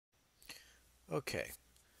Okay,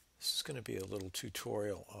 this is going to be a little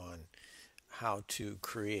tutorial on how to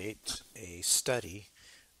create a study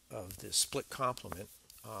of the split complement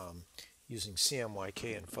using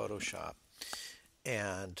CMYK in Photoshop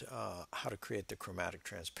and how to create the chromatic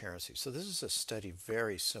transparency. So this is a study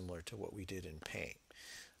very similar to what we did in Paint.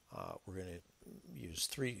 We're going to use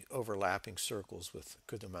 3 overlapping circles with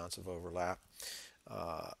good amounts of overlap.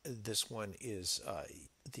 This one is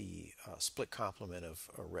the split complement of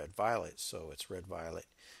red-violet, so it's red-violet,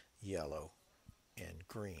 yellow, and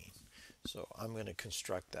green. So I'm going to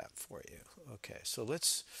construct that for you. Okay, so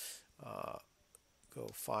let's go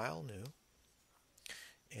File, New,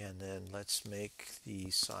 and then let's make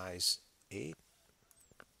the size 8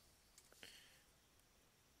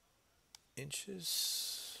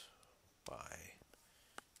 inches by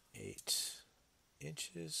 8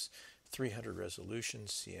 inches, 300 resolution,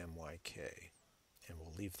 CMYK, and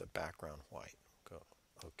we'll leave the background white. Go,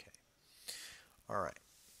 okay. All right.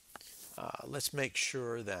 Let's make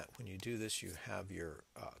sure that when you do this, you have your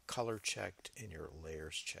color checked and your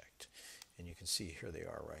layers checked. And you can see here they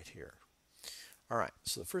are right here. All right,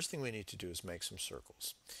 so the first thing we need to do is make some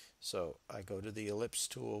circles. So I go to the ellipse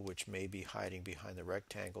tool, which may be hiding behind the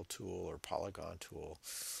rectangle tool or polygon tool.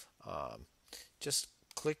 Just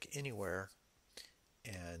click anywhere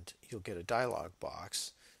and you'll get a dialog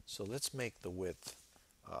box. So let's make the width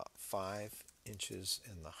 5 inches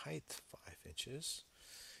and the height 5 inches.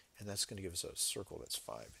 And that's going to give us a circle that's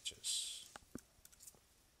 5 inches.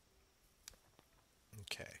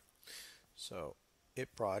 Okay, so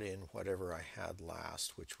it brought in whatever I had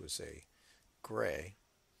last, which was a gray.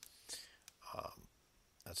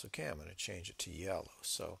 That's okay, I'm going to change it to yellow.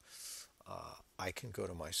 So I can go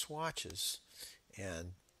to my swatches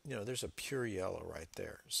and there's a pure yellow right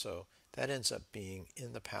there. So that ends up being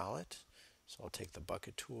in the palette. So I'll take the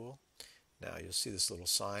bucket tool. Now you'll see this little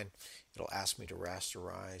sign. It'll ask me to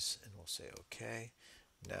rasterize and we'll say OK.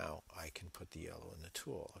 Now I can put the yellow in the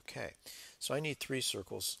tool. Okay, so I need 3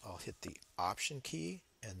 circles. I'll hit the Option key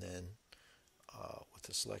and then with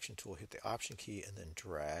the selection tool hit the Option key and then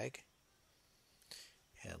drag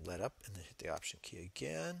and let up and then hit the Option key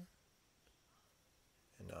again.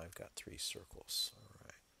 And now I've got 3 circles. All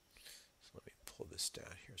right, so let me pull this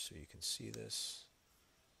down here so you can see this.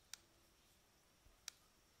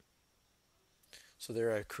 So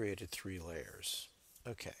there I created 3 layers.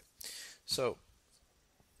 Okay, so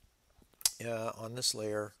on this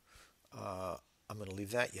layer I'm going to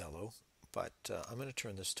leave that yellow, but I'm going to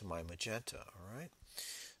turn this to my magenta. All right,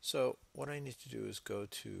 so what I need to do is go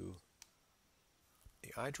to the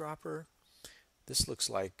eyedropper. This looks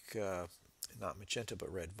like not magenta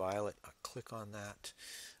but red violet. I'll click on that.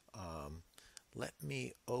 Let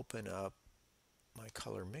me open up my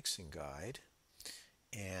color mixing guide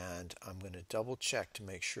and I'm going to double check to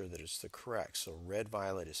make sure that it's the correct. So red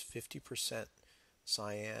violet is 50%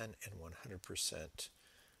 cyan and 100%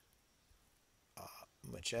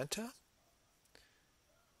 magenta.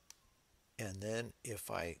 And then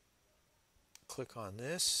if I click on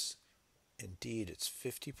this, indeed it's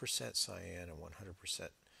 50% cyan and 100%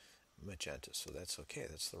 magenta. So that's okay,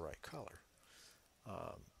 that's the right color.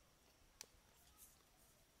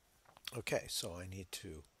 Okay, so I need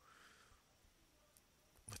to,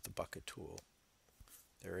 with the bucket tool,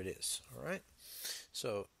 there it is. All right,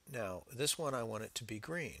 so now this one I want it to be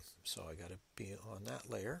green, so I got to be on that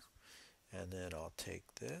layer, and then I'll take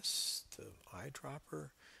this, the eyedropper,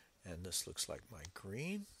 and this looks like my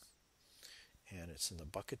green, and it's in the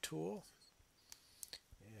bucket tool,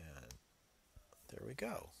 and there we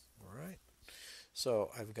go. All right,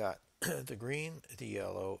 so I've got the green, the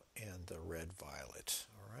yellow, and the red violet.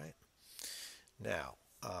 All right, now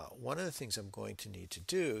one of the things I'm going to need to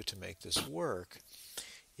do to make this work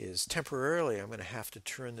is temporarily I'm going to have to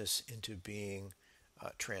turn this into being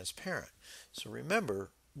transparent. So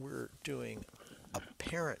remember, we're doing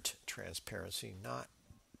apparent transparency, not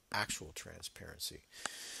actual transparency.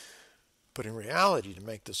 But in reality, to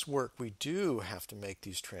make this work, we do have to make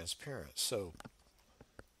these transparent. So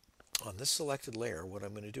on this selected layer, what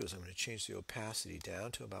I'm going to do is I'm going to change the opacity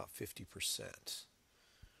down to about 50%.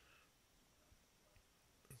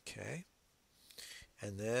 Okay,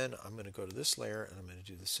 and then I'm going to go to this layer and I'm going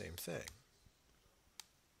to do the same thing.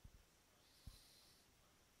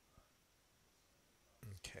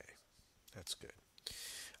 Okay, that's good.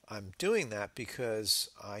 I'm doing that because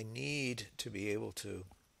I need to be able to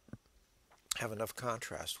have enough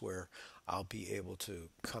contrast where I'll be able to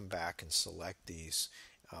come back and select these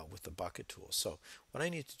with the bucket tool. So what I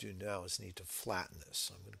need to do now is need to flatten this.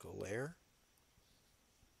 So I'm going to go Layer,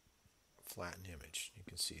 Flatten Image. You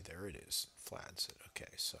can see there it is. It flattens it.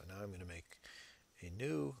 Okay, so now I'm going to make a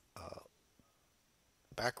new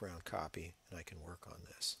background copy, and I can work on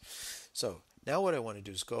this. So now what I want to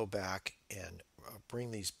do is go back and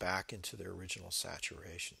bring these back into their original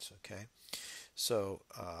saturations. Okay, so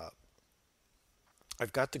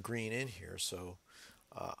I've got the green in here, so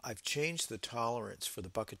I've changed the tolerance for the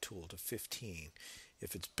bucket tool to 15.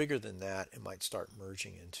 If it's bigger than that, it might start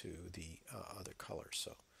merging into the other colors.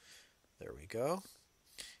 So there we go.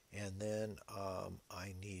 And then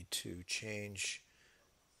I need to change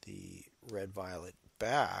the red violet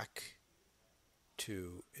back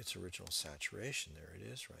to its original saturation. There it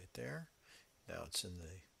is right there. Now it's in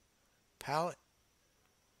the palette.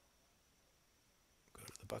 Go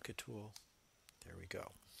to the bucket tool. There we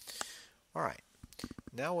go. All right.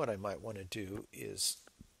 Now what I might want to do is,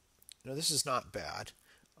 this is not bad,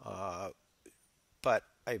 but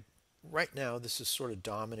right now this is sort of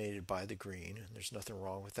dominated by the green, and there's nothing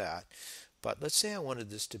wrong with that. But let's say I wanted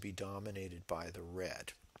this to be dominated by the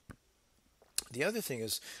red. The other thing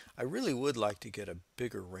is I really would like to get a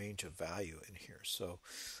bigger range of value in here. So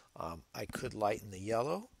I could lighten the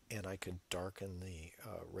yellow and I could darken the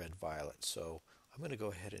red violet. So I'm going to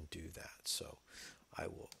go ahead and do that. So I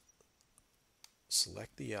will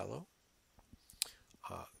select the yellow,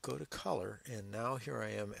 go to color, and now here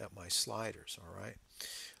I am at my sliders. All right.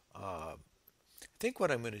 I think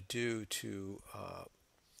what I'm going to do to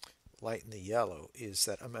lighten the yellow is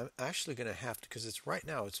that I'm actually going to have to, because it's right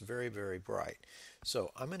now it's very, very bright. So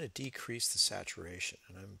I'm going to decrease the saturation,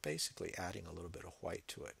 and I'm basically adding a little bit of white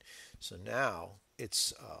to it. So now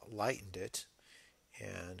it's lightened it,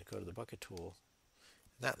 and go to the bucket tool,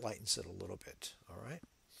 and that lightens it a little bit. All right.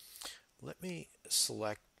 Let me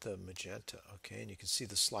select the magenta. Okay, and you can see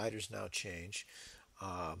the sliders now change.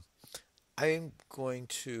 I'm going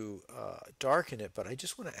to darken it, but I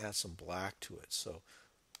just want to add some black to it. So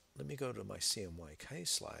let me go to my CMYK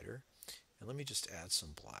slider, and let me just add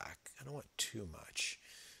some black. I don't want too much.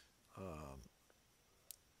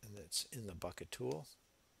 And it's in the bucket tool.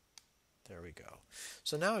 There we go.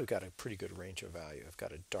 So now I've got a pretty good range of value. I've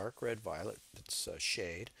got a dark red violet that's a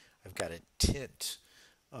shade. I've got a tint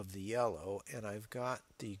of the yellow, and I've got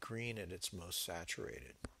the green at its most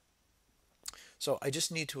saturated. So I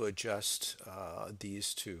just need to adjust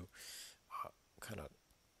these to kind of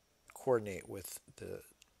coordinate with the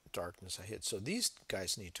darkness I hit. So these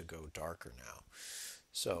guys need to go darker now.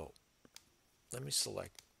 So let me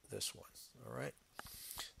select this one. All right.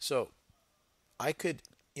 So I could,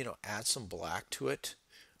 add some black to it,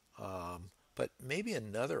 but maybe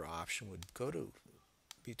another option would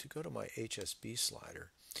be to go to my HSB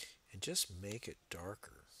slider and just make it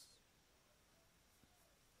darker.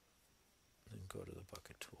 And go to the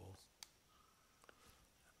bucket tool.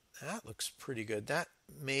 That looks pretty good. That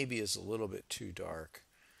maybe is a little bit too dark.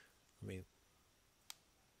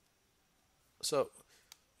 So,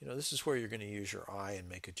 this is where you're going to use your eye and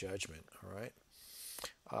make a judgment, all right?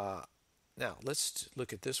 Now, let's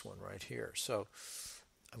look at this one right here. So,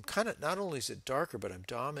 I'm not only is it darker, but I'm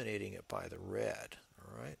dominating it by the red,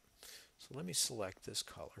 all right? So, let me select this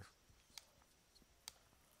color.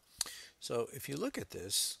 So, if you look at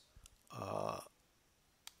this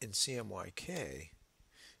in CMYK,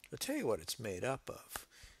 it'll tell you what it's made up of.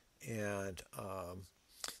 And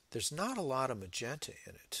there's not a lot of magenta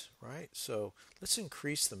in it, right? So let's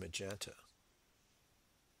increase the magenta.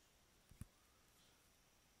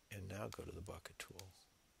 And now go to the bucket tool.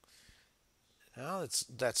 Now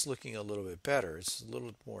that's looking a little bit better. It's a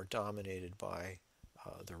little more dominated by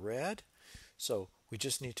the red. So we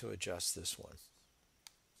just need to adjust this one.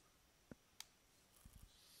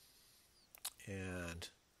 And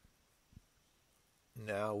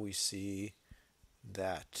now we see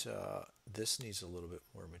that this needs a little bit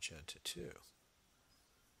more magenta too.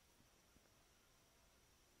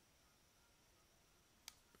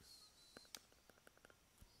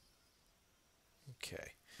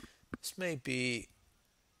 Okay, this may be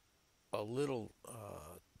a little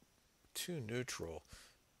too neutral,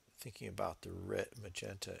 thinking about the red,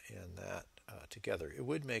 magenta, and that together. It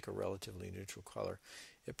would make a relatively neutral color.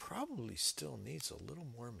 It probably still needs a little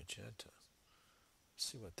more magenta.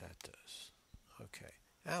 Let's see what that does. Okay,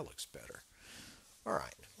 that looks better. All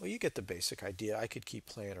right, well, you get the basic idea. I could keep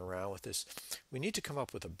playing around with this. We need to come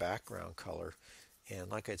up with a background color, and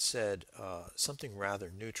like I said, something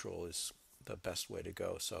rather neutral is the best way to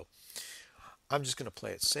go. So I'm just going to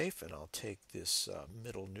play it safe, and I'll take this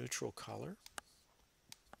middle neutral color.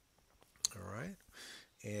 All right,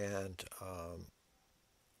 and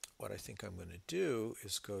what I think I'm going to do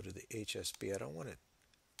is go to the HSB. I don't want it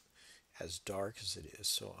as dark as it is,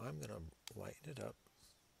 so I'm going to lighten it up.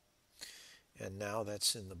 And now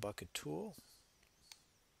that's in the bucket tool.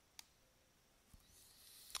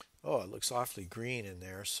 oh, it looks awfully green in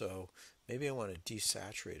there, so maybe I want to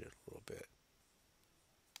desaturate it a little bit.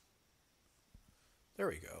 There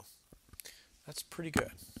we go. That's pretty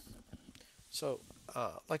good. So,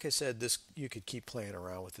 like I said, this you could keep playing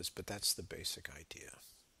around with this, but that's the basic idea.